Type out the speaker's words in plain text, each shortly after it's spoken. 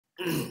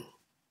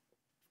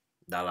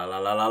Da la la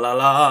la la la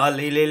la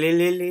li li li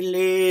li li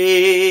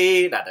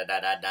li da da da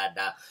da da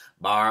da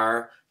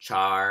bar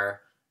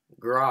char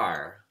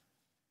grar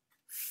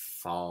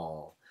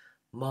fall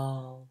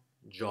ma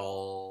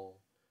jaw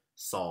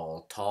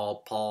sol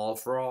tall paw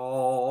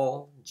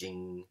fraw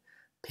jing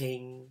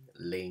ping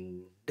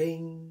ling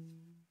ding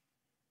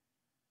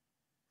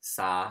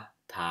sa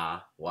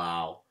ta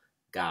wow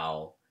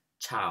gao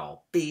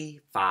chao bi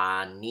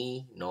fa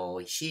ni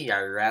no shi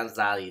ran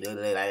za li.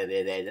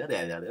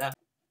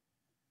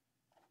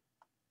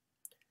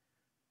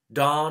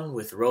 Dawn,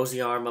 with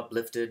rosy arm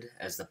uplifted,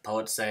 as the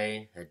poets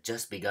say, had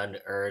just begun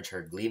to urge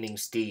her gleaming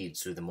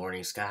steeds through the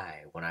morning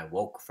sky when I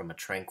woke from a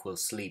tranquil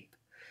sleep,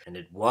 and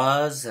it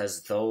was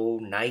as though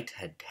night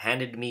had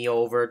handed me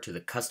over to the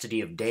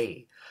custody of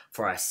day,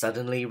 for I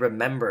suddenly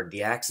remembered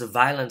the acts of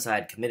violence I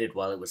had committed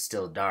while it was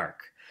still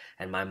dark,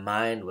 and my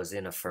mind was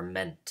in a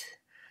ferment.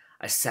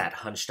 I sat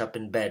hunched up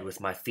in bed with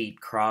my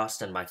feet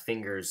crossed and my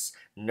fingers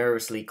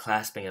nervously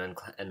clasping and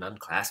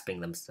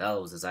unclasping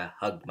themselves as I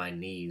hugged my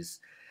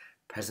knees.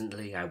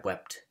 Presently I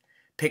wept,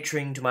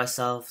 picturing to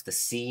myself the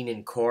scene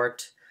in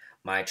court,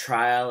 my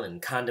trial and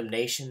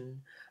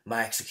condemnation,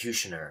 my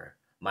executioner,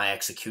 my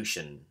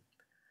execution.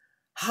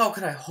 How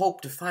can I hope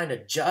to find a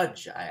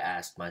judge, I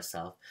asked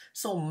myself,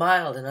 so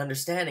mild and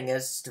understanding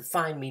as to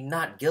find me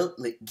not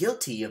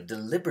guilty of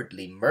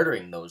deliberately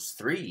murdering those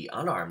 3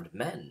 unarmed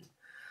men?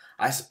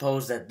 I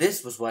suppose that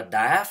this was what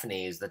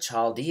Diaphanes the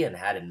Chaldean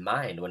had in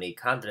mind when he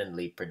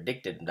confidently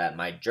predicted that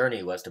my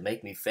journey was to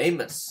make me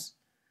famous.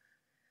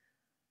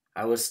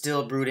 I was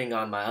still brooding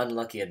on my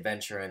unlucky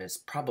adventure and its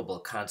probable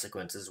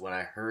consequences when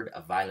I heard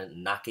a violent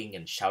knocking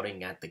and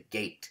shouting at the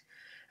gate.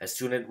 As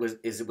soon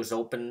as it was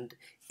opened,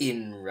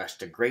 in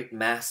rushed a great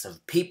mass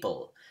of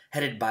people,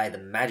 headed by the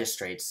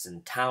magistrates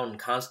and town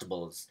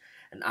constables,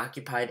 and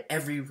occupied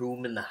every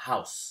room in the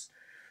house.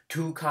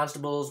 2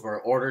 constables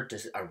were ordered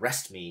to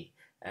arrest me,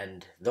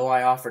 and though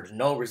I offered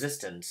no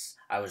resistance,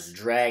 I was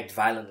dragged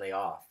violently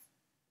off.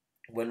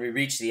 When we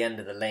reached the end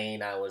of the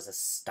lane, I was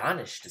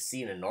astonished to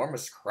see an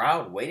enormous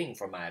crowd waiting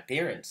for my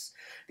appearance.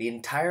 The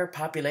entire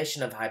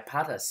population of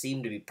Hypata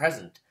seemed to be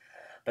present,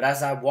 but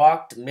as I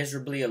walked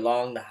miserably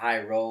along the high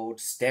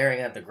road, staring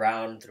at the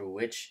ground through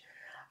which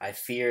I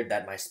feared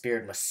that my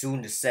spirit must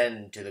soon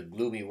descend to the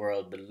gloomy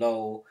world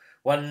below,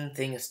 one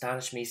thing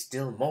astonished me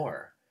still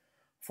more.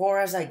 For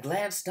as I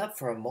glanced up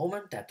for a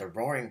moment at the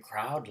roaring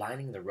crowd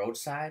lining the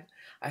roadside,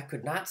 I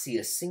could not see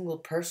a single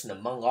person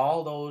among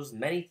all those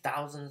many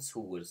thousands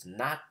who was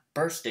not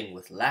bursting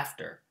with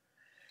laughter.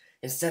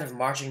 Instead of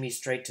marching me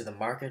straight to the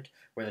market,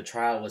 where the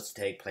trial was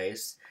to take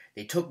place,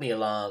 they took me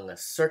along a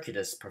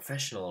circuitous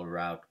processional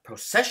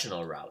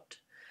route,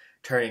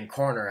 turning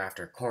corner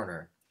after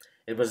corner.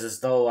 It was as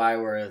though I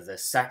were the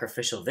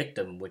sacrificial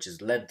victim which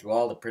is led through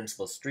all the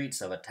principal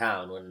streets of a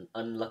town when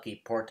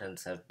unlucky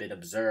portents have been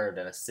observed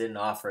and a sin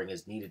offering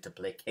is needed to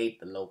placate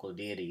the local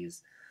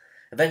deities.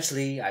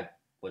 Eventually I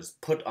was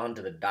put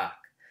onto the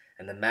dock,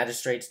 and the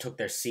magistrates took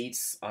their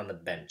seats on the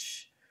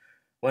bench.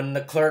 When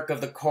the clerk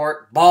of the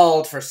court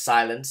bawled for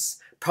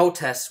silence,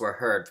 protests were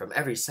heard from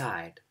every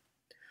side.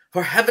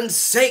 "For heaven's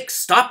sake,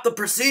 stop the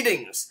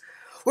proceedings!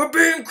 We're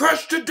being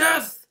crushed to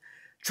death!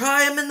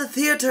 Try him in the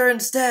theater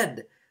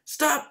instead!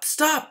 Stop!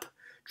 Stop!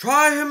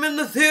 Try him in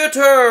the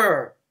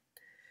theater!"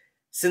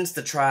 Since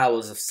the trial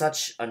was of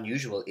such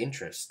unusual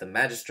interest, the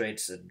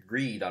magistrates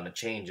agreed on a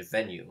change of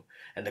venue,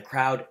 and the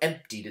crowd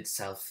emptied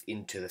itself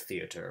into the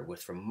theater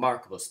with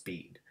remarkable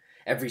speed.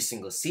 Every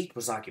single seat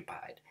was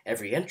occupied,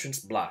 every entrance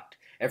blocked,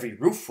 every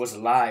roof was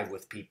alive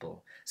with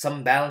people.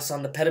 Some balanced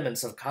on the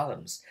pediments of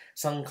columns,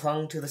 some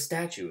clung to the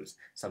statues,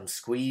 some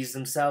squeezed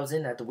themselves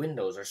in at the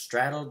windows or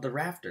straddled the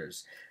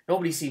rafters.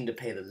 Nobody seemed to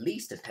pay the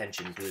least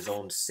attention to his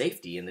own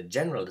safety in the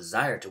general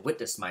desire to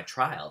witness my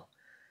trial.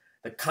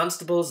 The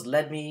constables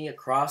led me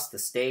across the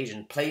stage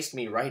and placed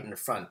me right in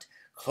front,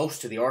 close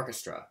to the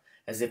orchestra,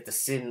 as if the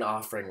sin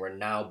offering were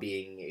now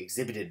being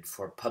exhibited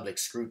for public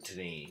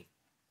scrutiny.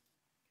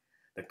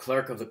 The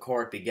clerk of the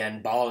court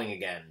began bawling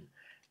again,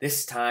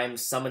 this time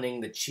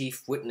summoning the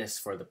chief witness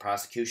for the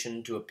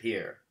prosecution to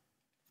appear.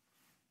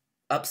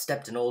 Up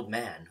stepped an old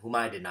man, whom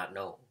I did not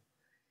know.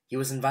 He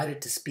was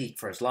invited to speak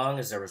for as long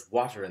as there was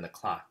water in the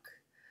clock.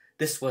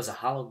 This was a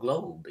hollow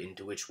globe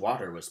into which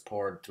water was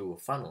poured through a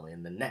funnel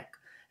in the neck,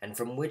 and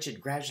from which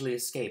it gradually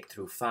escaped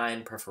through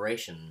fine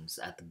perforations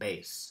at the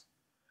base.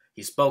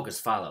 He spoke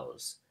as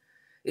follows: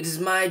 "It is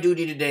my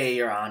duty today,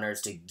 your honors,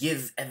 to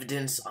give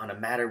evidence on a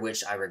matter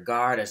which I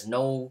regard as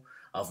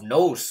of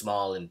no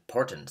small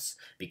importance,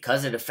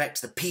 because it affects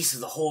the peace of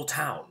the whole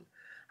town.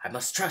 I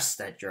must trust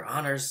that your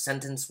honors'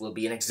 sentence will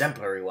be an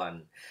exemplary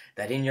one,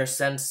 that in your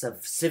sense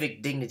of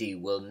civic dignity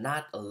will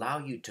not allow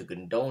you to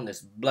condone this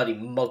bloody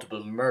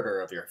multiple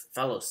murder of your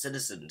fellow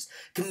citizens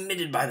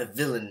committed by the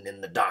villain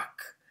in the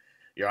dock.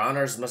 Your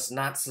honors must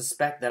not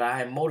suspect that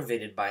I am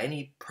motivated by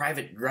any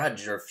private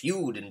grudge or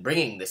feud in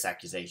bringing this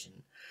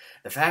accusation.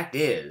 The fact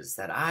is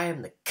that I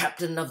am the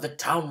captain of the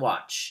town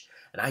watch,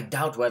 and I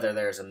doubt whether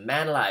there is a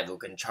man alive who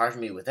can charge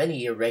me with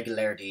any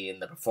irregularity in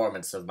the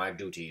performance of my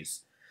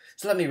duties.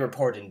 So let me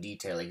report in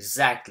detail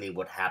exactly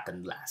what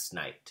happened last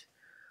night.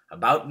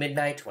 About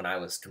midnight, when I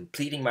was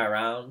completing my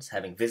rounds,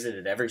 having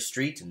visited every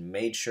street and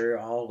made sure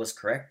all was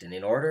correct and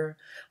in order,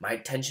 my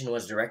attention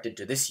was directed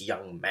to this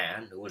young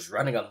man who was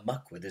running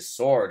amuck with his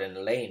sword in a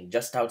lane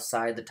just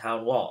outside the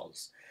town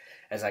walls.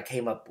 As I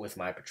came up with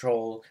my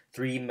patrol,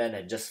 3 men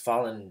had just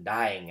fallen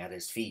dying at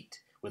his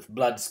feet, with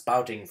blood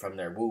spouting from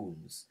their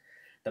wounds.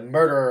 The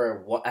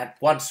murderer at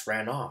once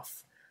ran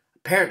off,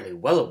 apparently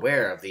well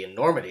aware of the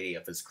enormity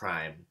of his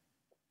crime.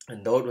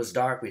 And though it was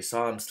dark, we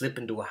saw him slip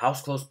into a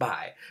house close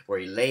by, where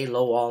he lay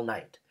low all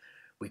night.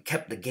 We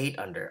kept the gate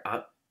under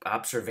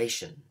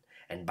observation,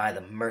 and by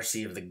the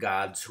mercy of the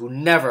gods, who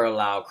never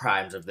allow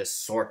crimes of this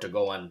sort to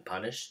go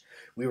unpunished,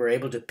 we were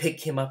able to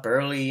pick him up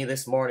early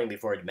this morning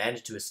before he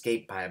managed to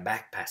escape by a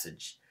back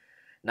passage.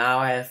 Now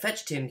I have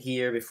fetched him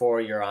here before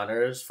your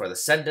honors for the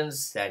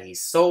sentence that he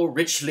so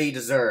richly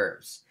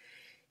deserves.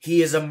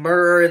 He is a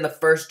murderer in the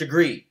first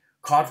degree,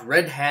 caught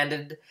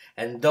red-handed,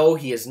 and though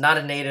he is not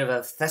a native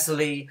of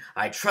Thessaly,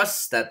 I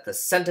trust that the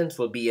sentence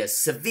will be as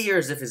severe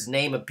as if his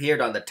name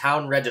appeared on the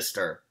town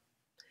register.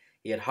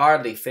 He had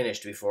hardly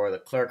finished before the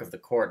clerk of the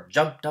court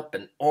jumped up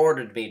and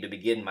ordered me to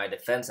begin my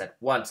defense at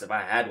once if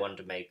I had one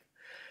to make.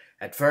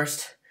 At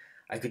first,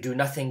 I could do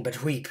nothing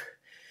but weep,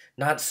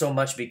 not so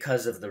much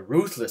because of the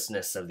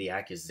ruthlessness of the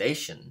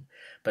accusation,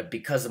 but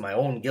because of my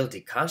own guilty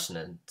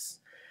conscience.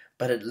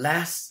 But at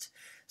last,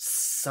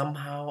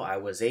 somehow I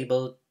was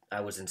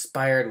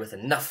inspired with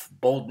enough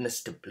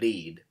boldness to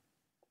plead.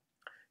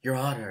 Your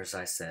honors,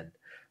 I said,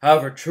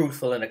 however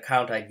truthful an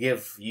account I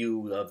give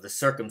you of the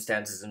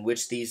circumstances in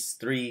which these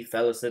 3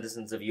 fellow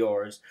citizens of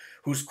yours,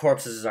 whose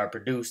corpses are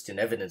produced in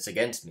evidence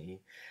against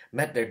me,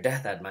 met their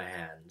death at my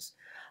hands,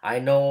 I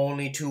know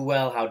only too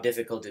well how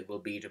difficult it will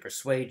be to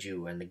persuade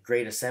you and the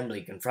great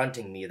assembly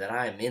confronting me that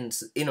I am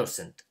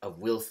innocent of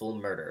wilful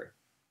murder.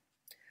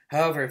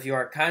 However, if you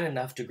are kind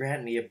enough to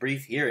grant me a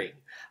brief hearing,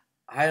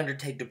 I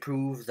undertake to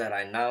prove that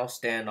I now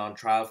stand on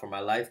trial for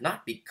my life,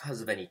 not because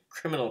of any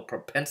criminal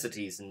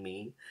propensities in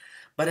me,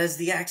 but as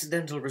the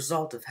accidental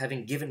result of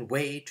having given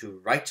way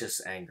to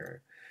righteous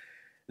anger.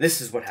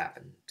 This is what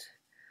happened.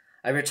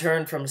 I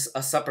returned from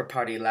a supper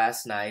party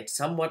last night,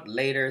 somewhat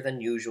later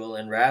than usual,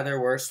 and rather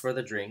worse for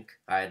the drink,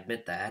 I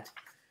admit that.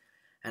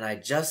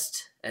 And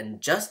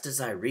just as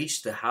I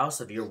reached the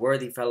house of your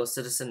worthy fellow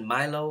citizen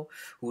Milo,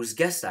 whose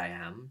guest I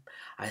am,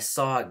 I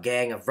saw a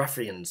gang of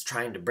ruffians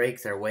trying to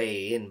break their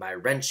way in by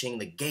wrenching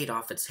the gate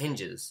off its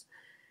hinges.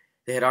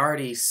 They had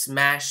already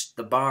smashed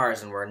the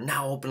bars and were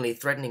now openly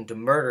threatening to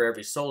murder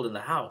every soul in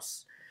the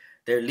house.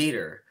 Their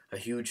leader, a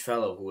huge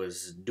fellow who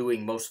was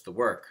doing most of the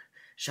work,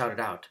 shouted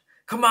out,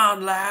 "Come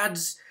on,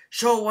 lads!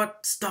 Show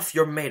what stuff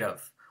you're made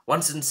of.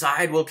 Once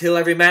inside, we'll kill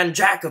every man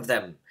jack of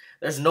them.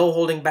 There's no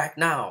holding back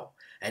now.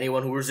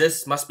 Anyone who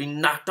resists must be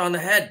knocked on the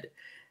head.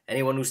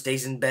 Anyone who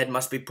stays in bed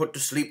must be put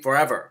to sleep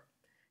forever.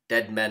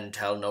 Dead men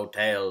tell no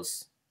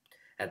tales."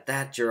 At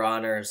that, your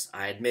honors,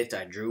 I admit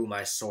I drew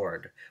my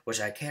sword, which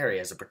I carry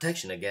as a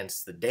protection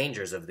against the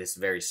dangers of this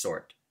very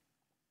sort.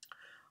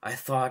 I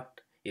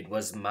thought it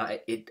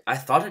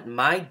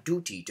my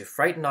duty to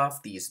frighten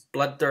off these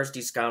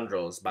bloodthirsty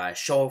scoundrels by a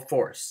show of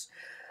force.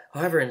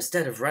 However,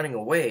 instead of running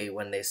away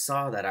when they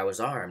saw that I was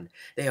armed,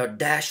 they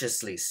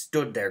audaciously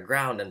stood their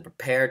ground and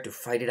prepared to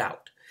fight it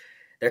out.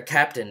 Their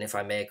captain, if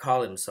I may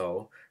call him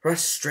so,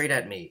 rushed straight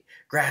at me,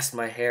 grasped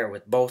my hair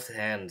with both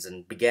hands,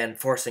 and began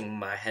forcing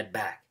my head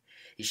back.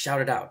 He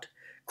shouted out,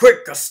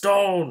 "Quick, a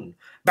stone!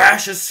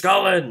 Bash his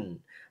skull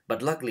in!"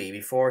 But luckily,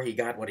 before he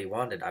got what he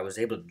wanted, I was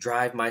able to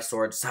drive my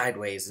sword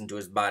sideways into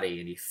his body,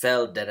 and he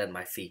fell dead at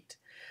my feet.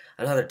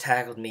 Another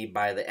tackled me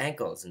by the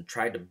ankles and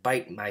tried to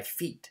bite my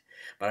feet,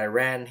 but I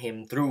ran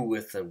him through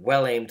with a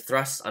well-aimed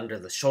thrust under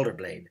the shoulder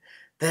blade.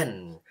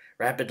 Then,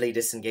 rapidly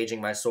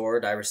disengaging my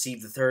sword, I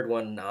received the third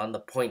one on the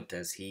point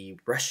as he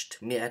rushed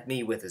at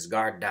me with his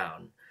guard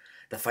down.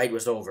 The fight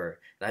was over,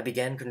 and I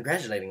began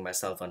congratulating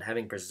myself on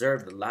having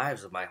preserved the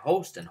lives of my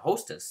host and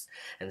hostess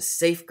and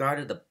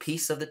safeguarded the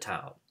peace of the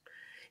town.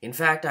 In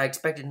fact, I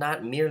expected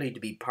not merely to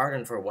be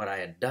pardoned for what I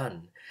had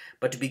done,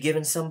 but to be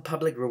given some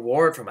public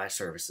reward for my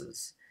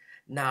services.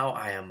 Now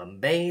I am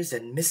amazed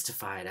and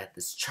mystified at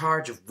this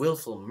charge of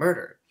wilful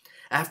murder.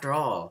 After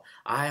all,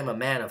 I am a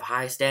man of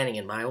high standing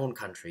in my own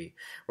country,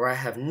 where I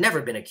have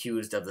never been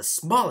accused of the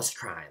smallest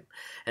crime,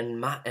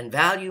 and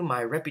value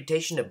my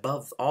reputation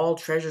above all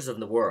treasures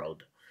of the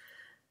world.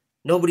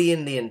 Nobody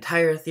in the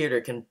entire theater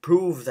can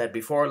prove that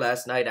before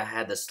last night I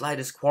had the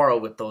slightest quarrel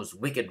with those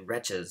wicked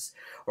wretches,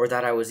 or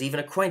that I was even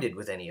acquainted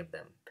with any of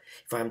them.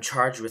 If I am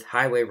charged with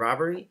highway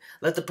robbery,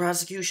 let the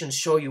prosecution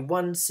show you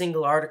one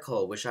single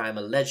article which I am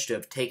alleged to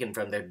have taken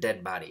from their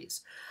dead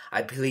bodies.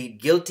 I plead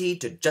guilty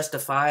to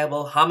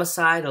justifiable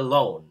homicide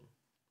alone.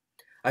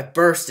 I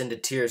burst into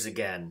tears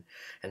again,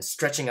 and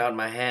stretching out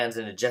my hands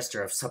in a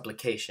gesture of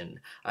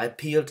supplication, I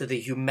appealed to the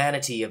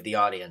humanity of the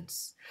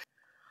audience.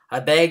 I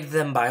begged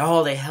them by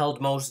all they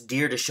held most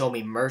dear to show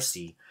me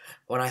mercy.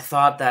 When I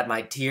thought that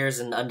my tears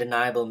and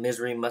undeniable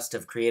misery must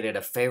have created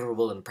a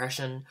favorable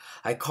impression,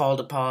 I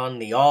called upon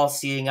the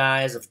all-seeing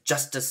eyes of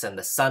justice and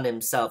the sun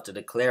himself to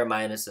declare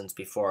my innocence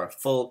before a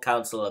full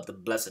council of the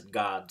blessed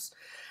gods.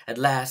 At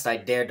last I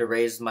dared to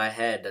raise my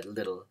head a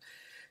little.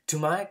 To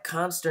my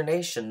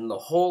consternation, the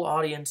whole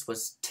audience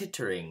was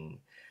tittering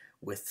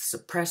with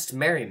suppressed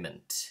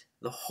merriment.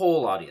 The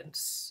whole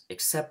audience,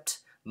 except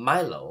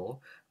Milo,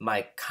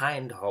 my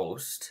kind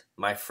host,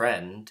 my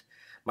friend,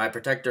 my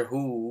protector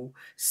who,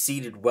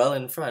 seated well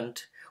in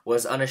front,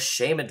 was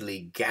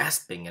unashamedly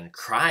gasping and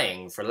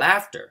crying for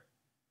laughter.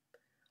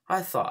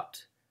 I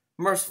thought,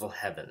 merciful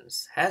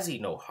heavens, has he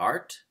no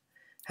heart?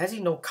 Has he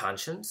no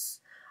conscience?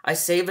 I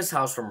save his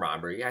house from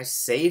robbery, I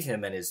save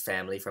him and his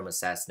family from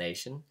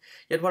assassination,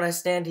 yet when I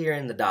stand here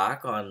in the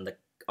dock on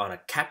a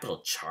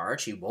capital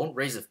charge, he won't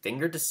raise a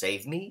finger to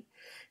save me.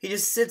 He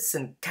just sits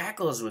and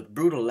cackles with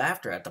brutal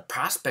laughter at the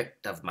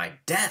prospect of my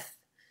death.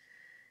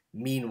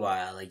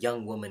 Meanwhile, a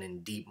young woman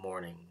in deep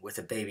mourning, with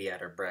a baby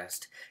at her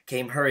breast,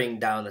 came hurrying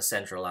down the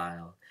central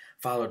aisle,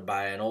 followed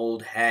by an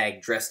old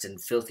hag dressed in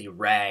filthy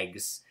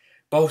rags.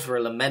 Both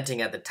were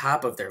lamenting at the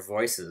top of their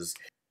voices,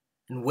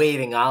 and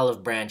waving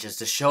olive branches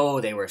to show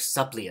they were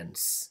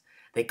suppliants.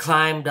 They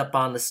climbed up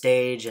on the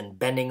stage, and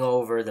bending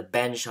over the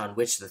bench on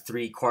which the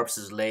 3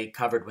 corpses lay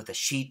covered with a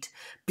sheet,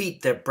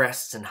 beat their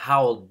breasts and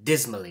howled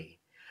dismally.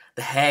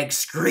 The hag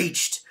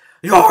screeched,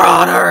 "Your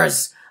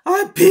honors!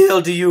 I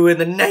appeal to you in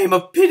the name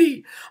of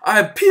pity. I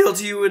appeal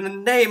to you in the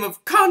name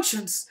of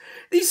conscience.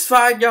 These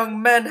 5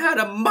 young men had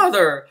a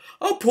mother,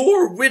 a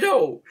poor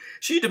widow.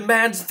 She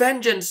demands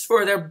vengeance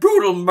for their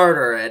brutal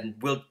murder and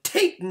will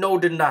take no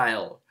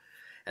denial."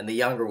 And the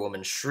younger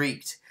woman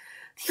shrieked,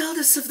 "The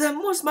eldest of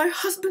them was my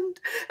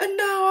husband, and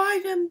now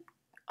I am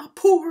a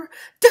poor,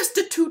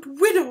 destitute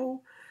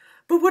widow.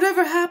 But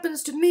whatever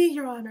happens to me,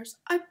 your honors,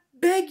 I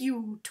beg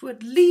you to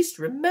at least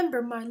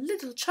remember my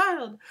little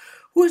child,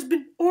 who has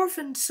been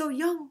orphaned so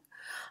young.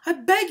 I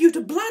beg you to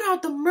blot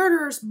out the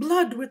murderer's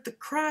blood with the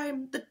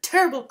crime, the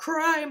terrible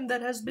crime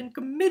that has been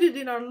committed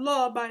in our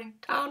law-abiding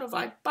town of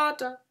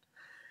Ipata."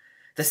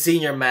 The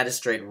senior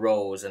magistrate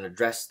rose and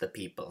addressed the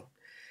people.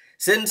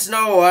 "Since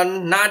no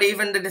one, not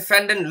even the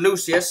defendant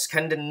Lucius,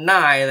 can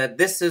deny that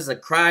this is a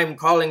crime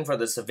calling for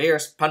the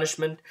severest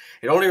punishment,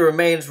 it only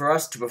remains for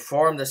us to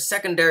perform the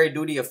secondary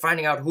duty of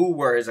finding out who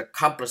were his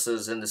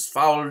accomplices in this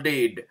foul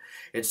deed.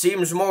 It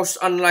seems most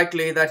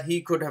unlikely that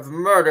he could have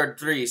murdered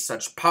 3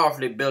 such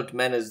powerfully built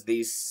men as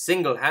these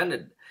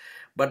single-handed.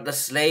 But the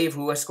slave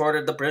who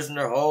escorted the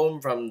prisoner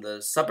home from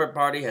the supper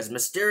party has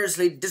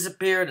mysteriously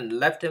disappeared and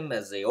left him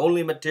as the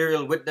only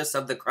material witness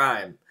of the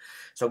crime.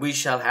 So we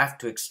shall have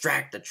to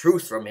extract the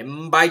truth from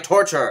him by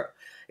torture.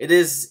 It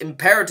is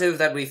imperative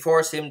that we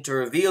force him to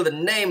reveal the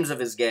names of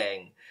his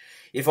gang,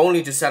 if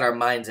only to set our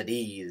minds at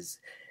ease.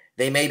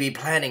 They may be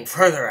planning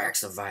further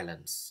acts of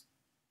violence."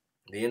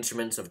 The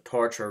instruments of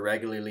torture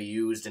regularly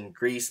used in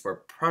Greece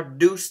were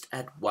produced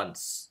at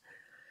once.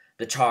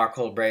 The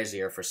charcoal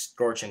brazier for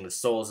scorching the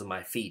soles of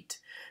my feet,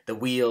 the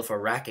wheel for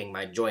racking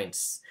my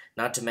joints,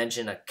 not to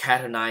mention a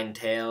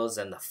cat-o'-nine-tails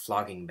and the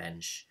flogging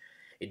bench.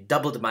 It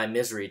doubled my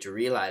misery to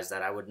realize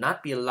that I would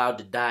not be allowed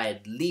to die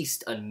at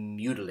least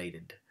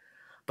unmutilated.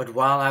 But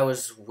while I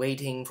was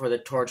waiting for the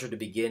torture to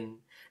begin,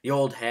 the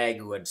old hag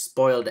who had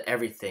spoiled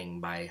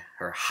everything by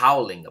her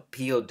howling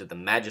appealed to the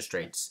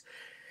magistrates.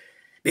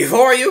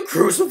 "Before you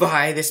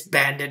crucify this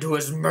bandit who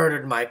has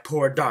murdered my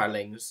poor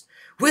darlings,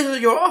 will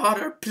your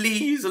honor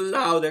please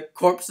allow their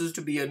corpses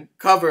to be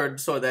uncovered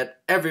so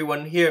that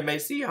everyone here may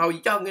see how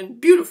young and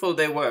beautiful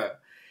they were?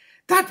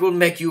 That will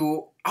make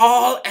you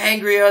all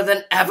angrier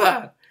than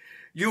ever.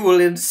 You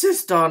will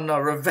insist on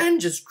a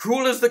revenge as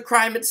cruel as the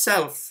crime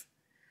itself."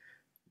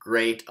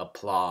 Great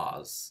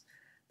applause.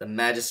 The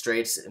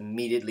magistrates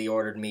immediately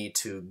ordered me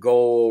to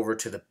go over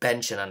to the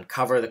bench and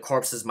uncover the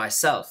corpses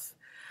myself.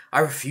 I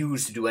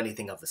refused to do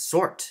anything of the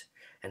sort,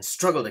 and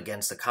struggled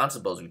against the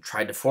constables who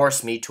tried to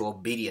force me to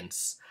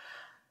obedience.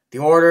 The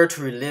order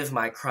to relive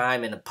my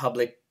crime in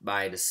public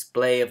by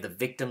display of the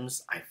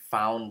victims I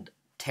found a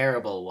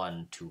terrible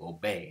one to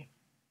obey.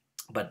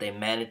 But they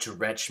managed to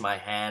wrench my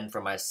hand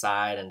from my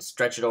side and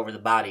stretch it over the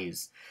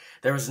bodies.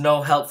 There was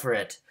no help for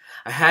it.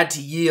 I had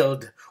to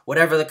yield,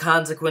 whatever the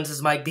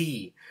consequences might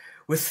be.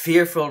 With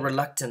fearful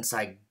reluctance,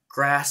 I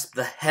grasped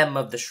the hem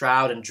of the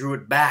shroud and drew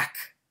it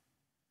back.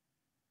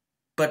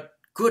 But,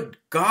 good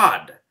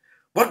God,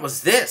 what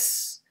was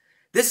this?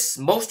 This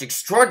most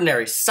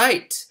extraordinary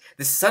sight,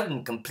 this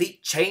sudden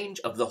complete change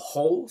of the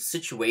whole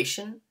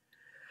situation?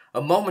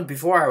 A moment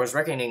before I was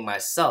reckoning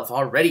myself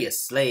already a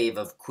slave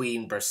of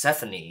Queen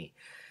Persephone,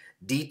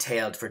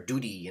 detailed for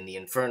duty in the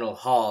infernal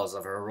halls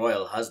of her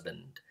royal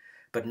husband.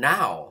 But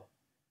now,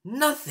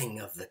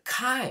 nothing of the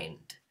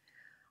kind.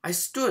 I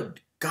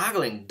stood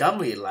goggling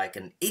dumbly like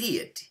an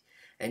idiot,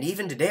 and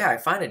even today I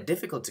find it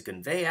difficult to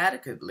convey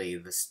adequately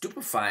the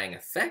stupefying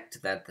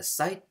effect that the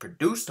sight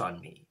produced on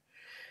me.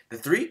 The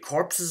 3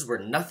 corpses were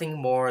nothing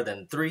more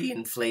than 3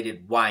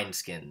 inflated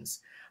wineskins,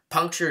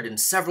 punctured in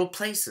several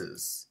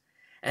places.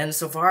 and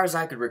so far as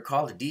I could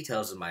recall the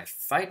details of my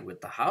fight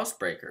with the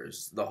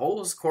housebreakers, the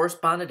holes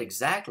corresponded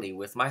exactly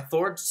with my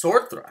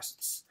sword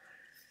thrusts.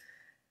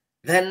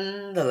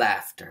 Then the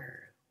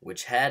laughter,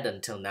 which had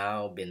until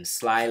now been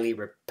slyly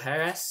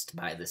repressed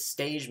by the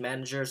stage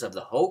managers of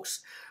the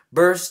hoax,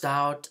 burst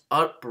out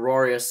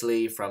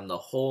uproariously from the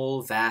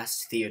whole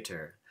vast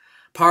theatre.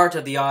 Part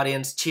of the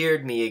audience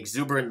cheered me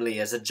exuberantly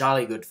as a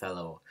jolly good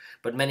fellow,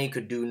 but many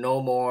could do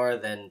no more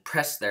than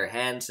press their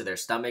hands to their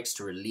stomachs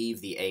to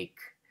relieve the ache.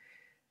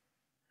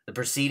 The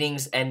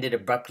proceedings ended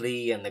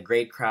abruptly, and the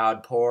great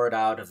crowd poured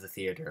out of the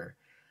theatre,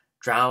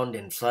 drowned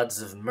in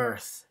floods of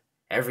mirth.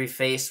 Every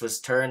face was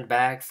turned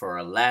back for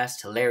a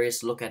last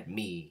hilarious look at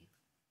me.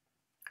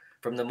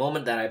 From the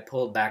moment that I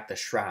pulled back the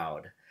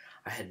shroud,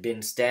 I had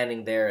been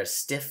standing there as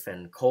stiff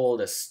and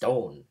cold as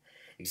stone,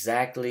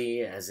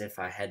 exactly as if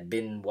I had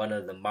been one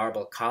of the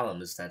marble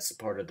columns that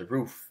supported the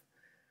roof.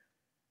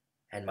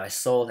 And my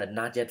soul had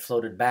not yet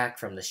floated back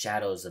from the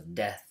shadows of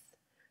death,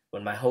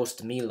 when my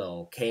host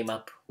Milo came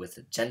up with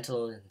a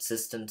gentle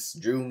insistence,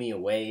 drew me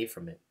away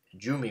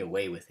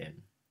with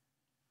him.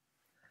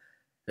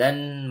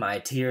 Then my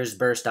tears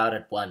burst out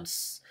at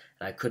once,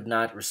 and I could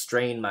not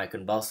restrain my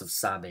convulsive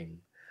sobbing.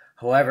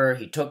 However,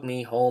 he took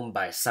me home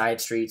by side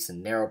streets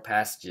and narrow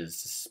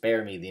passages to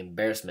spare me the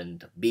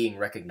embarrassment of being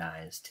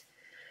recognized.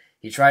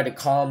 He tried to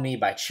calm me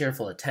by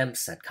cheerful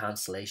attempts at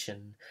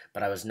consolation,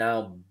 but I was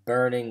now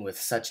burning with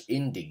such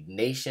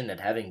indignation at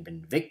having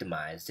been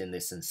victimized in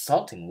this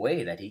insulting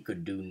way that he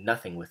could do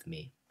nothing with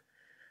me.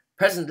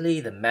 Presently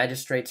the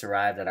magistrates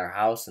arrived at our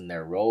house in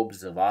their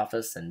robes of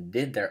office and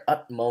did their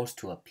utmost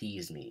to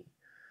appease me.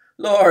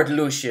 "Lord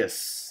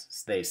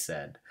Lucius," they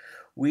said,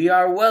 "we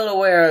are well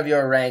aware of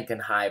your rank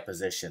and high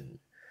position,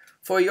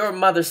 for your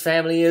mother's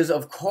family is,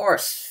 of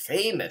course,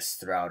 famous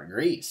throughout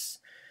Greece.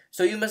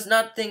 So you must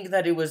not think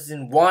that it was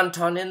in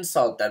wanton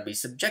insult that we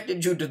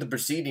subjected you to the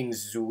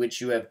proceedings to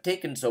which you have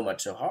taken so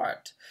much to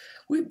heart.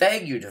 We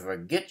beg you to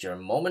forget your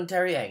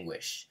momentary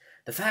anguish.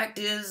 The fact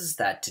is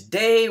that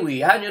today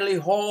we annually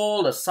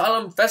hold a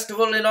solemn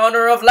festival in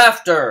honor of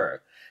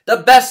laughter, the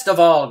best of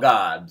all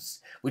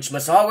gods, which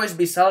must always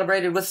be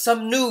celebrated with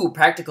some new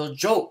practical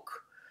joke.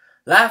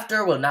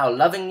 Laughter will now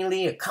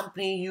lovingly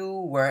accompany you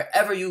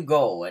wherever you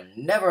go, and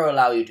never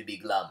allow you to be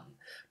glum,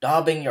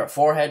 daubing your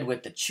forehead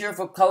with the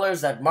cheerful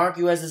colors that mark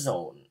you as his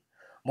own.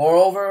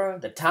 Moreover,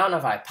 the town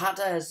of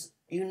Hypata has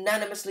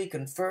unanimously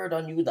conferred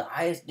on you the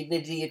highest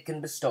dignity it can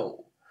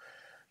bestow.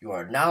 You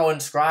are now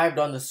inscribed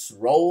on the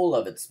roll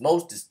of its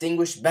most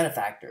distinguished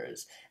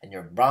benefactors, and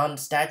your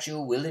bronze statue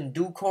will in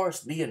due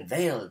course be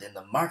unveiled in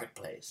the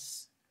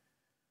marketplace."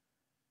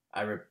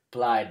 I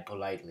replied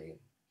politely,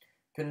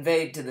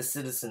 "Conveyed to the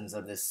citizens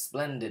of this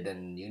splendid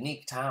and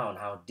unique town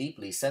how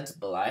deeply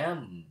sensible I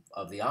am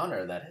of the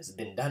honor that has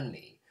been done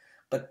me.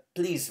 But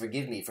please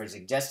forgive me for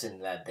suggesting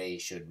that they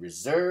should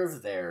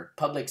reserve their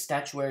public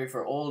statuary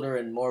for older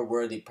and more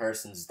worthy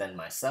persons than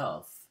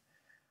myself."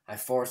 I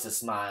forced a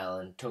smile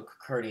and took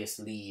courteous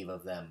leave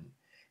of them,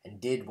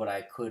 and did what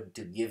I could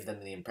to give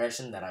them the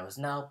impression that I was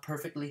now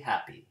perfectly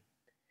happy.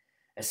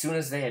 As soon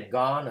as they had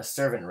gone, a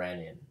servant ran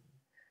in.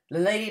 "The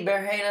Lady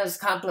Berhena's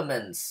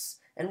compliments,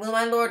 and will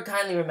my lord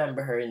kindly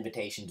remember her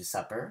invitation to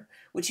supper,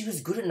 which he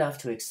was good enough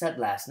to accept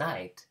last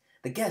night?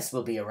 The guests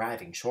will be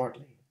arriving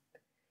shortly."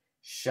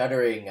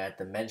 Shuddering at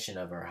the mention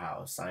of her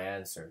house, I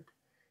answered,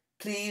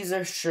 "Please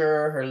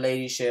assure her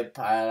ladyship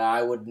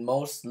I would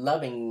most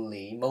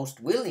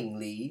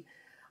willingly,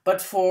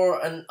 but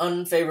for an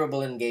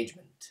unfavorable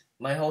engagement.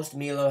 My host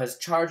Milo has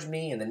charged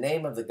me, in the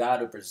name of the god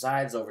who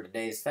presides over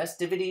today's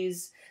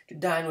festivities, to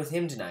dine with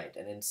him tonight,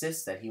 and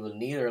insists that he will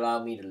neither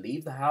allow me to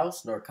leave the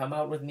house nor come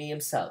out with me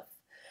himself.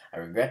 I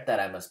regret that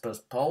I must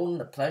postpone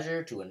the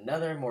pleasure to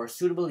another more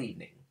suitable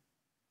evening."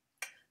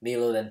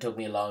 Milo then took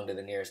me along to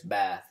the nearest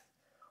bath,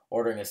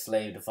 ordering a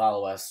slave to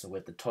follow us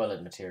with the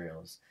toilet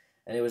materials,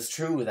 and it was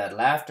true that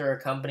laughter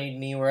accompanied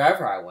me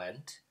wherever I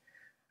went.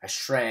 I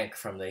shrank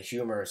from the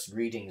humorous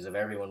greetings of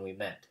everyone we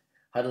met,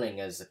 huddling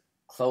as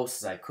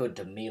close as I could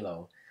to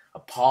Milo,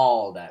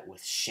 appalled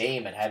with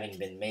shame at having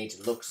been made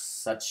to look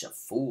such a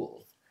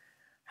fool.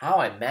 How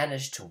I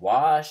managed to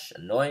wash,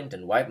 anoint,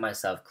 and wipe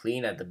myself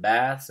clean at the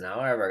baths, and how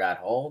I ever got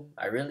home,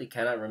 I really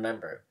cannot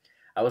remember.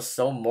 I was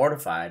so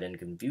mortified and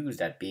confused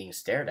at being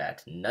stared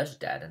at,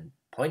 nudged at, and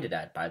pointed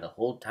at by the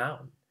whole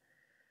town.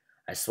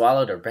 I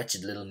swallowed a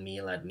wretched little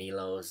meal at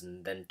Milo's,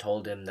 and then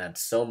told him that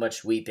so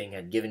much weeping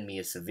had given me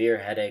a severe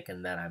headache,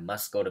 and that I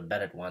must go to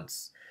bed at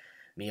once.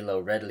 Milo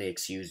readily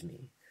excused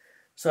me.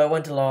 So I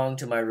went along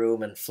to my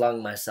room and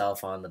flung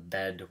myself on the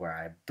bed, where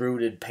I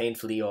brooded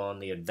painfully on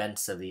the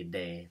events of the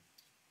day.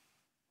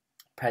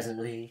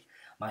 Presently,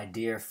 my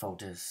dear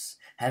Fotis,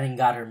 having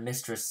got her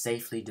mistress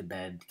safely to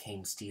bed,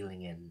 came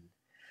stealing in.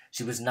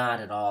 She was not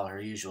at all her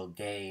usual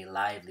gay,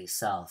 lively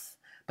self,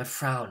 but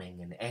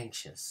frowning and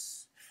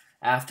anxious.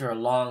 After a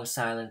long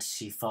silence,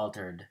 she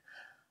faltered,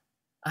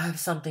 "I have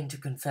something to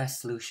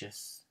confess,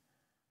 Lucius.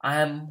 I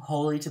am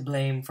wholly to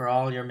blame for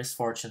all your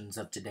misfortunes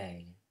of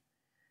today."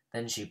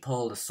 Then she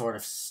pulled a sort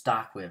of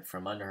stockwhip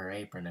from under her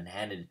apron and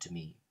handed it to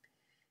me.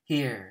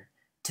 "Here,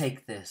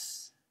 Take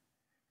this.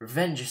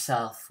 Revenge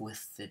yourself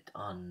with it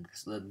on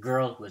the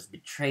girl who has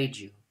betrayed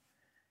you.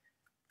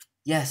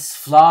 Yes,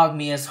 flog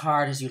me as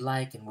hard as you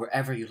like and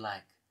wherever you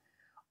like.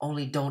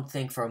 Only don't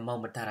think for a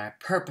moment that I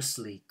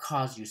purposely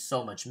caused you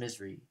so much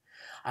misery.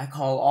 I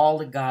call all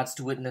the gods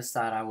to witness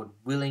that I would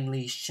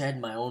willingly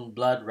shed my own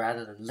blood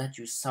rather than let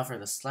you suffer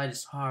the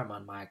slightest harm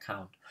on my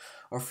account,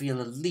 or feel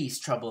the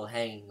least trouble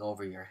hanging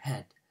over your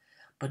head.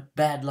 But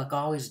bad luck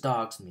always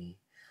dogs me,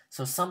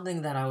 so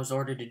something that I was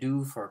ordered to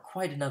do for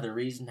quite another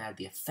reason had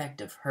the effect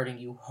of hurting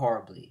you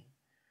horribly.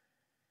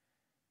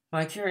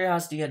 My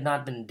curiosity had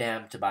not been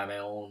damped by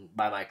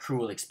my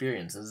cruel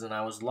experiences, and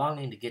I was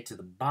longing to get to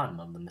the bottom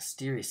of the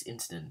mysterious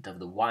incident of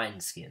the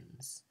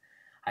wineskins.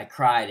 I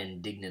cried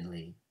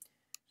indignantly,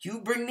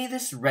 "You bring me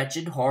this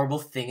wretched, horrible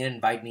thing and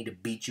invite me to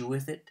beat you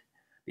with it?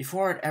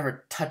 Before it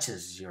ever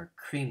touches your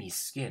creamy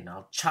skin,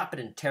 I'll chop it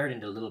and tear it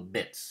into little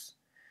bits.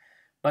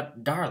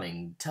 But,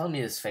 darling, tell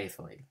me this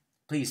faithfully.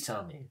 Please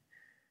tell me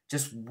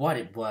just what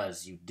it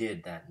was you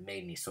did that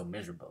made me so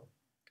miserable.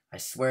 I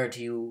swear to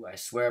you, I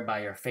swear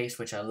by your face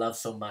which I love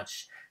so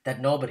much, that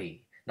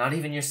nobody, not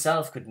even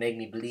yourself, could make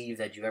me believe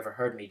that you ever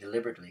hurt me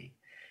deliberately,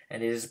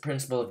 and it is a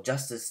principle of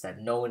justice that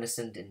no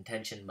innocent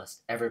intention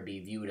must ever be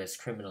viewed as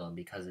criminal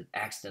because it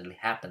accidentally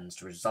happens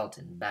to result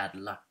in bad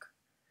luck."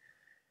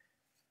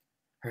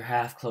 Her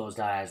half-closed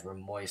eyes were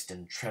moist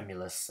and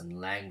tremulous and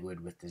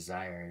languid with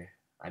desire.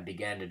 I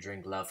began to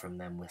drink love from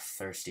them with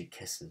thirsty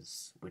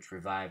kisses, which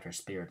revived her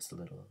spirits a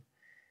little.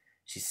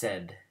 She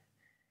said,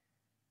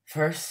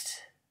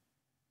 "First,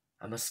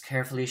 I must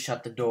carefully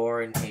shut the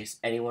door in case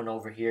anyone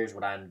overhears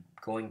what I am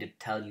going to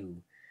tell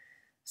you.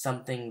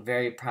 Something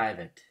very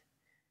private,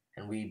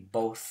 and we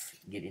both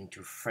get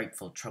into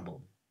frightful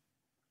trouble."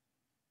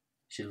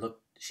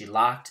 She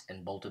locked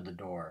and bolted the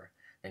door,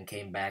 then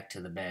came back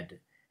to the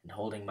bed, and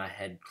holding my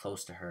head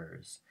close to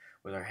hers,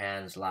 with her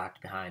hands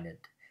locked behind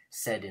it,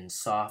 said in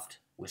soft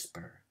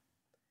whisper,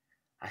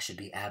 "I should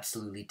be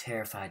absolutely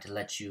terrified to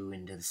let you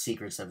into the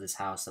secrets of this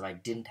house if I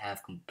didn't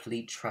have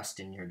complete trust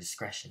in your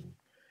discretion.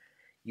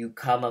 You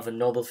come of a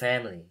noble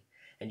family,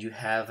 and you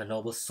have a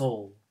noble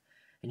soul,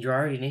 and you're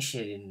already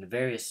initiated in the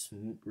various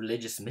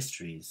religious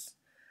mysteries.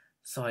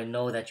 So I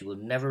know that you will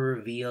never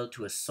reveal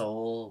to a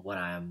soul what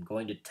I am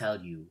going to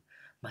tell you.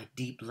 My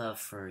deep love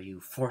for you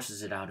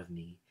forces it out of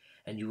me,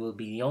 and you will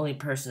be the only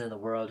person in the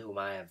world whom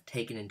I have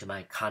taken into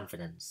my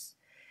confidence.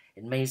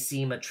 It may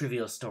seem a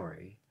trivial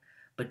story,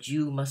 but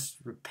you must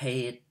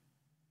repay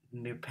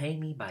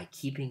me by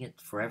keeping it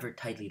forever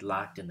tightly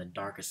locked in the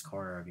darkest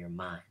corner of your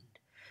mind,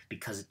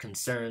 because it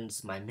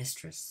concerns my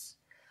mistress,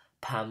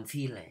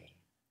 Pamphile,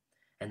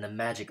 and the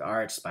magic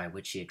arts by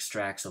which she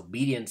extracts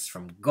obedience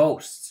from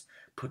ghosts,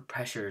 put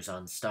pressures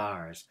on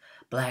stars,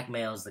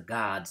 blackmails the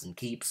gods, and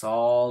keeps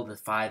all the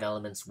 5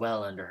 elements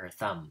well under her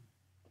thumb.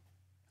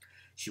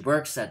 She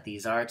works at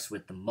these arts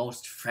with the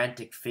most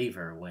frantic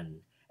fervor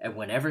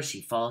whenever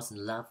she falls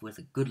in love with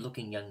a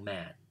good-looking young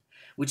man,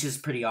 which is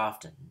pretty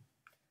often.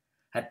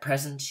 At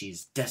present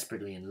she's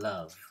desperately in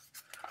love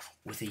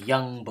with a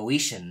young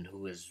Boeotian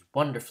who is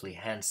wonderfully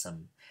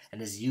handsome,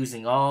 and is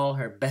using all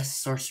her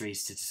best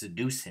sorceries to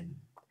seduce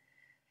him.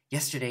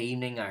 Yesterday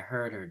evening I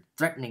heard her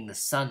threatening the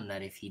sun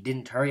that if he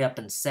didn't hurry up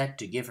and set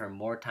to give her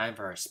more time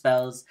for her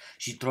spells,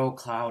 she'd throw a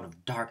cloud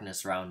of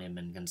darkness round him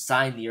and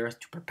consign the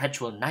earth to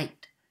perpetual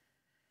night.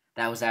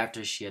 That was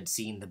after she had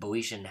seen the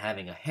Boeotian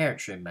having a hair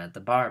trim at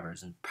the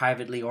barber's, and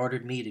privately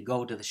ordered me to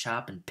go to the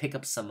shop and pick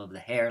up some of the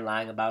hair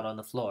lying about on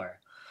the floor.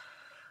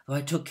 Though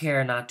I took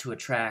care not to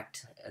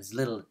attract as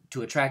little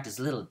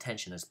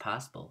attention as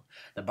possible,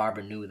 the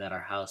barber knew that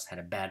our house had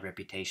a bad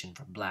reputation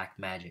for black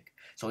magic,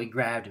 so he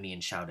grabbed me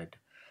and shouted,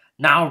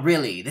 "Now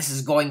really, this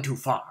is going too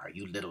far,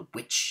 you little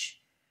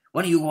witch.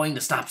 When are you going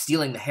to stop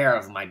stealing the hair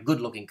of my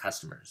good-looking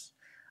customers?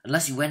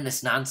 Unless you end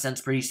this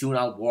nonsense pretty soon,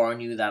 I'll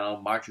warn you that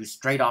I'll march you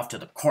straight off to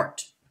the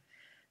court."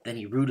 Then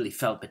he rudely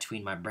felt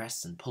between my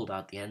breasts and pulled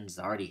out the ends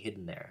already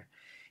hidden there.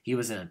 He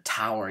was in a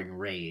towering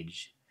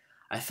rage.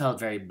 I felt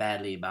very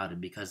badly about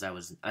it because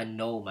I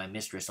know my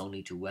mistress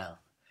only too well.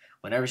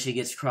 Whenever she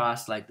gets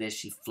crossed like this,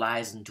 she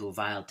flies into a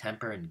vile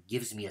temper and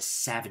gives me a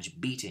savage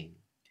beating.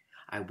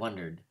 I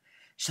wondered,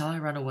 shall I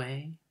run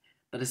away?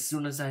 But as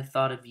soon as I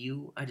thought of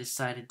you, I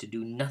decided to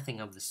do nothing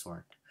of the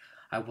sort.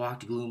 I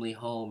walked gloomily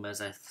home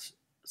as I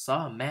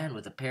saw a man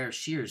with a pair of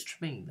shears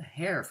trimming the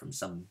hair from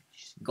some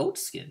goat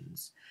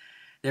skins.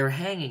 They were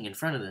hanging in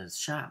front of the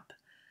shop,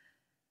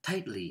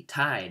 tightly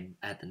tied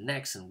at the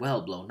necks and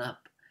well blown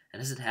up.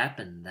 And as it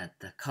happened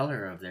that the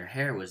color of their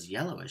hair was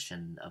yellowish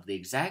and of the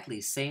exactly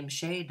same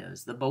shade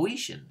as the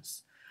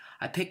Boeotians,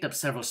 I picked up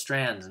several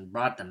strands and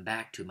brought them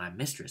back to my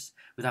mistress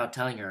without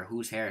telling her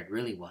whose hair it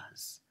really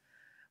was.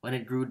 When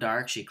it grew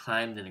dark, she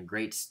climbed in a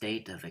great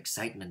state of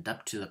excitement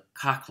up to the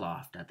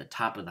cockloft at the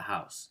top of the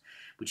house,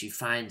 which she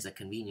finds a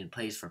convenient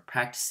place for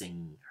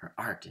practicing her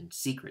art in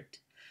secret.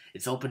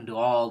 It's open to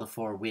all the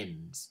 4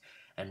 winds,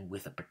 and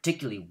with a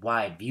particularly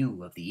wide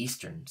view of the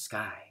eastern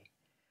sky.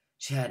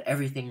 She had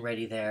everything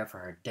ready there for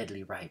her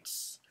deadly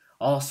rites,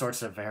 all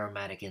sorts of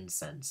aromatic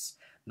incense,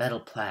 metal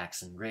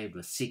plaques engraved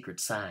with secret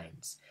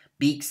signs,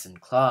 beaks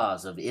and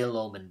claws of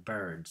ill-omened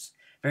birds,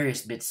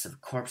 various bits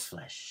of corpse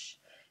flesh.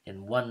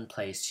 In one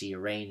place she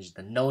arranged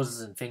the noses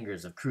and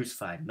fingers of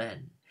crucified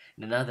men,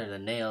 in another the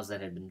nails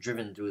that had been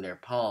driven through their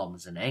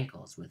palms and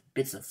ankles, with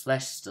bits of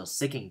flesh still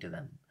sticking to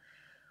them.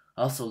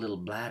 Also little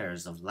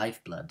bladders of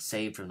lifeblood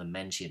saved from the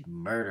men she had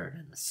murdered,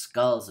 and the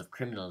skulls of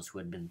criminals who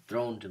had been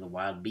thrown to the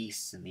wild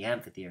beasts in the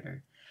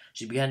amphitheater.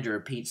 She began to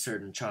repeat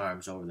certain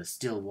charms over the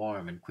still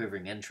warm and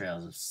quivering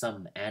entrails of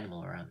some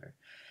animal or other,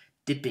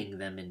 dipping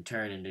them in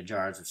turn into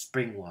jars of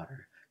spring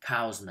water,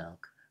 cow's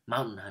milk,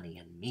 mountain honey,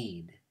 and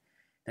mead.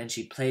 Then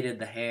she plaited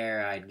the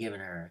hair I had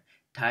given her,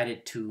 tied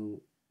it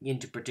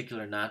into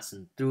particular knots,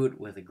 and threw it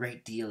with a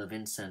great deal of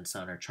incense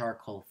on her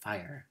charcoal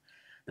fire.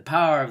 The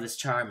power of this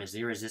charm is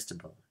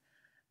irresistible,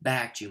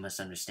 backed, you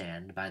must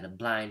understand, by the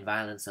blind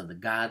violence of the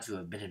gods who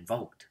have been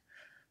invoked.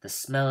 The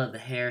smell of the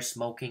hair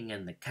smoking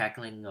and the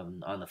cackling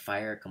on the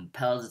fire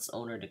compels its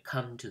owner to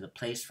come to the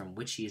place from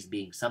which he is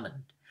being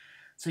summoned.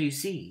 So you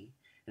see,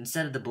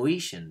 instead of the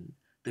Boeotian,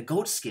 the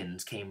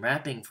goatskins came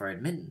rapping for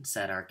admittance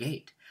at our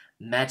gate,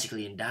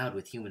 magically endowed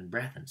with human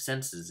breath and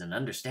senses and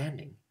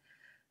understanding.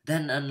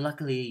 Then,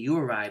 unluckily, you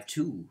arrived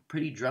too,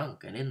 pretty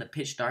drunk, and in the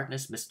pitch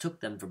darkness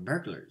mistook them for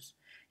burglars.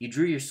 You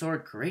drew your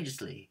sword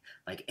courageously,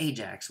 like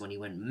Ajax when he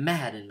went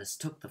mad and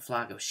mistook the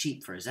flock of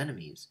sheep for his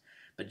enemies.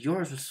 But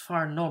yours was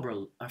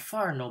a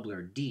far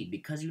nobler deed,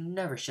 because you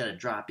never shed a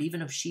drop,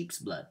 even of sheep's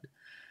blood.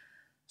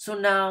 So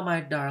now, my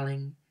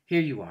darling,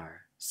 here you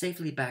are,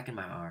 safely back in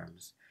my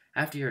arms,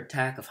 after your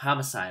attack of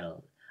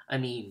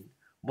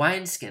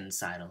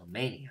wineskin-sidal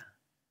mania.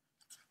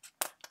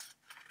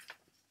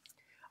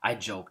 I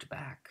joked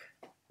back.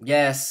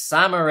 Yes,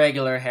 I'm a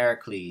regular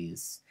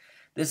Heracles.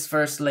 This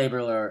first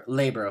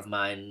labor of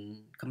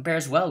mine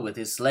compares well with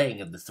his slaying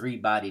of the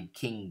three-bodied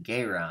King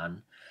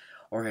Gairon,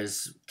 or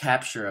his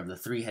capture of the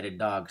three-headed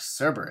dog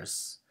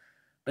Cerberus.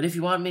 But if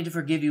you want me to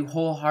forgive you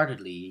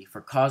wholeheartedly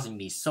for causing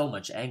me so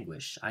much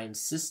anguish, I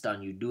insist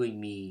on you doing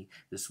me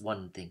this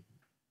one thing.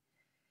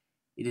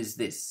 It is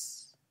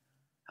this.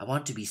 I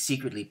want to be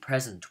secretly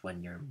present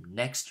when your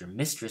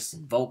mistress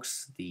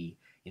invokes the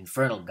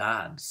infernal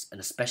gods, and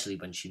especially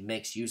when she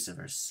makes use of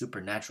her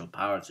supernatural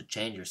powers to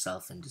change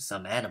herself into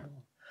some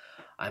animal.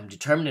 I'm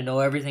determined to know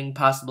everything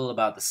possible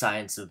about the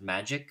science of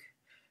magic,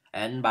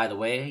 and, by the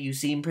way, you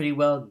seem pretty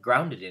well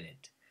grounded in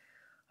it.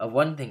 Of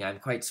one thing I'm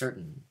quite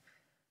certain,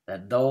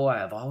 that though I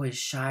have always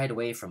shied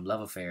away from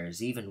love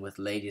affairs, even with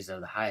ladies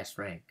of the highest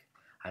rank,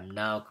 I'm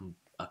now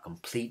a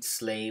complete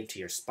slave to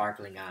your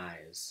sparkling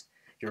eyes,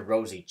 your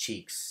rosy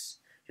cheeks,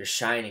 your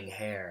shining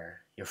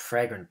hair, your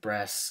fragrant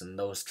breasts, and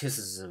those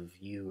kisses of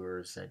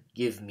yours that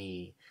you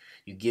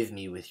give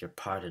me with your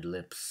parted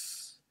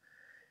lips.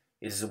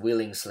 It is a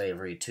willing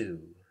slavery,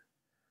 too.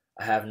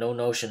 I have no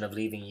notion of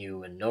leaving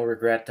you, and no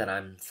regret that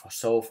I'm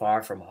so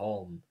far from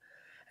home,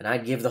 and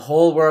I'd give the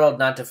whole world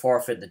not to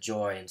forfeit the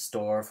joy in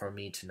store for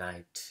me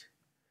tonight.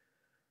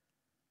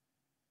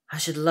 I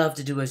should love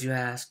to do as you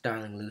ask,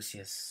 darling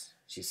Lucius,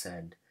 she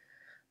said.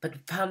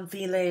 But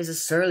Pamphile is a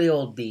surly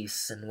old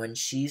beast, and when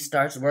she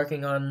starts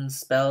working on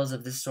spells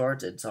of this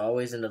sort, it's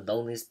always in a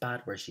lonely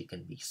spot where she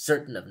can be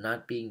certain of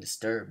not being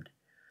disturbed.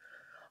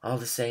 All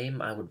the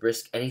same, I would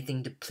risk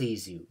anything to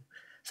please you,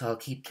 so I'll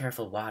keep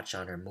careful watch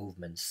on her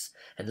movements,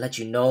 and let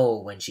you know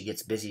when she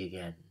gets busy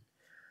again.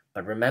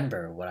 But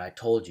remember what I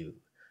told you.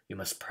 You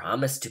must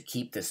promise to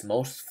keep this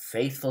most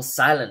faithful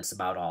silence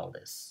about all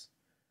this.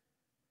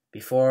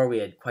 Before we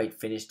had quite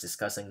finished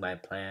discussing my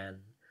plan,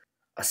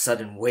 a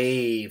sudden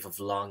wave of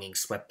longing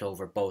swept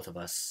over both of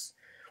us.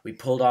 We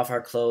pulled off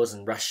our clothes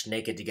and rushed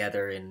naked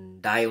together in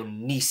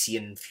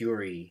Dionysian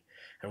fury,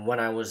 and when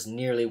I was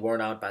nearly worn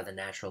out by the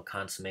natural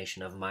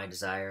consummation of my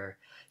desire,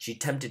 she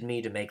tempted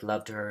me to make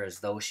love to her as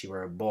though she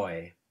were a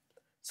boy,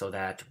 so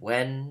that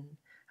when,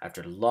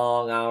 after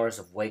long hours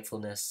of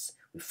wakefulness,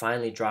 we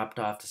finally dropped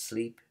off to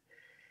sleep,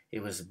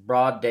 it was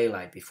broad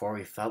daylight before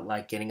we felt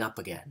like getting up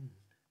again.